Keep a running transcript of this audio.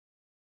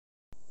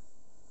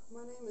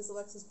My name is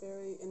Alexis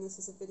Berry, and this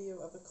is a video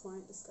of a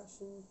client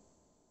discussion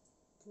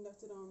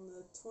conducted on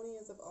the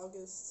 20th of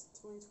August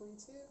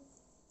 2022.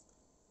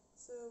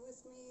 So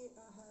with me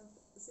I have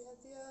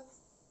Xanthia,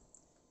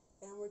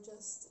 and we're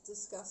just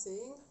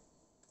discussing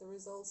the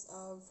results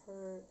of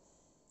her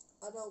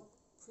adult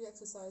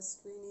pre-exercise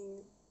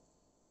screening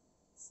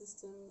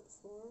system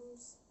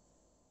forms.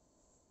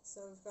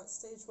 So we've got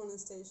stage 1 and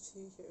stage 2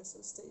 here.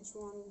 So stage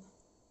 1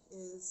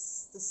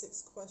 is the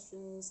 6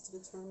 questions to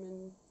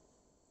determine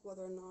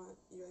whether or not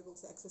you're able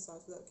to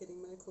exercise without getting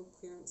medical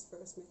clearance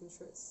first, making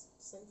sure it's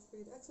safe for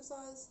you to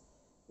exercise.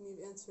 And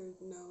you've answered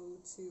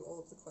no to all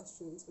of the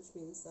questions, which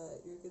means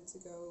that you're good to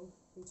go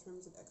in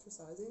terms of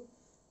exercising.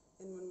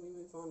 And when we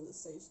move on to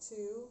stage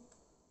 2,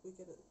 we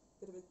get a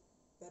bit of a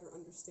better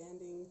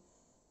understanding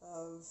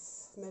of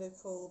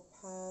medical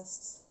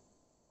past,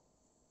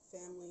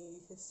 family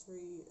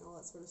history, and all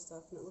that sort of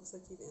stuff. And it looks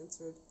like you've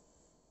answered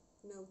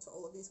no to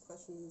all of these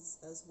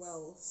questions as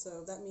well.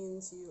 So that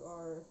means you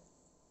are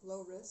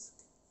low risk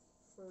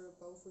for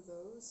both of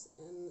those,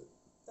 and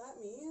that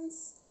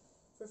means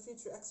for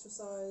future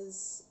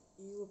exercise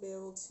you will be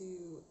able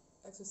to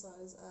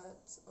exercise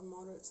at a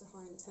moderate to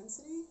high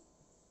intensity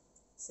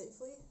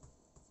safely.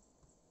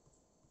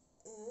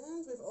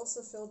 And we've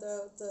also filled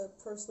out the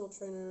personal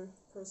trainer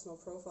personal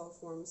profile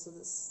form. So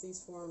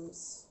these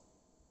forms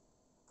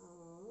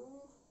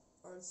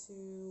are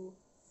to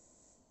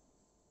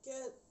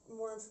get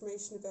more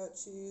information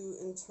about you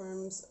in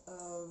terms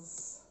of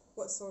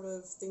what sort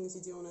of things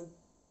you do on a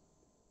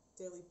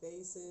daily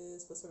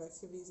basis, what sort of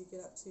activities you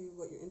get up to,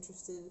 what you're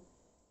interested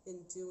in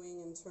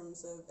doing in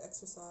terms of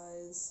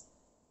exercise,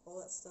 all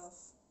that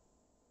stuff,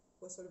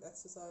 what sort of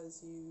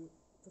exercise you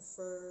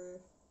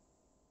prefer,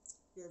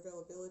 your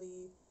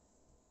availability.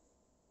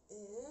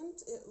 And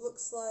it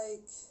looks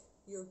like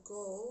your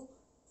goal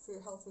for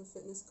your health and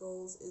fitness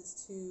goals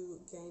is to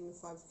gain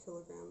 5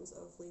 kilograms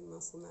of lean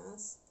muscle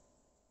mass.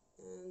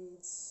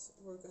 And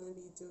we're going to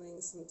be doing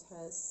some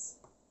tests.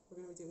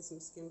 We're going to be doing some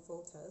skin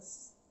fold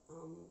tests.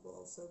 We'll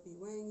also be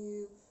weighing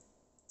you,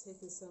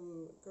 taking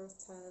some girth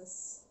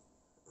tests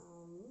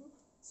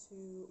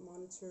to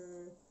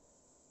monitor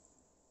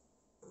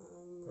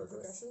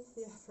progression.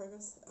 Yeah,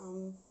 progress.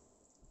 And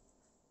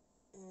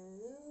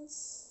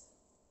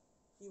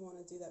you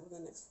want to do that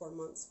within the next 4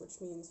 months, which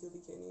means you'll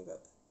be gaining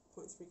about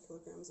 0.3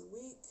 kilograms a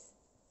week.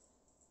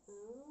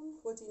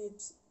 What do you need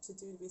to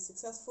do to be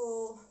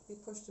successful? Be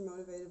pushed and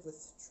motivated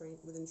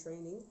within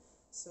training.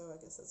 So I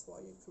guess that's why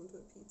you've come to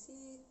a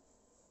PT.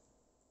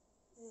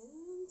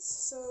 And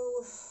so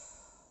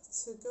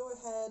to go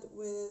ahead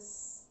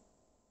with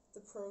the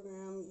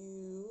program,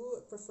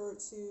 you prefer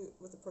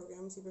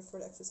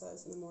to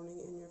exercise in the morning,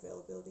 and your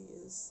availability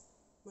is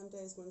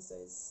Mondays,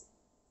 Wednesdays,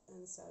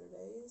 and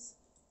Saturdays.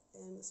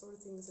 And the sort of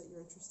things that you're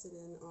interested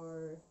in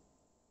are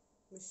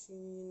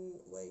machine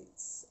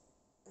weights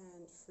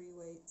and free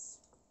weights,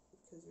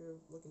 because you're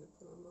looking to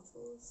put on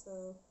muscles.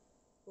 So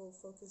we'll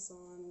focus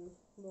on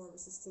more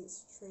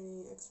resistance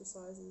training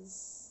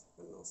exercises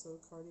and also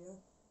cardio.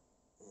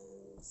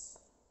 And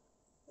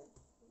yeah,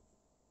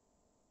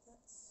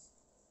 that's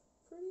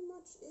pretty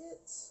much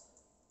it.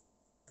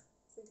 I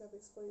think I've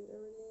explained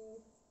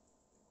everything.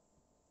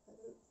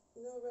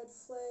 No red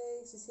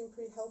flags. You seem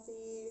pretty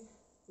healthy.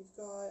 You've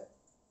got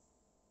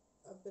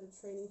a bit of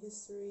training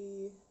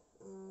history.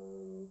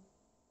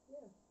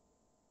 Yeah.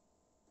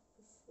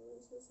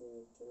 Preferences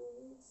and general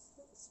needs.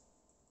 That's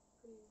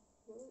pretty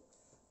well.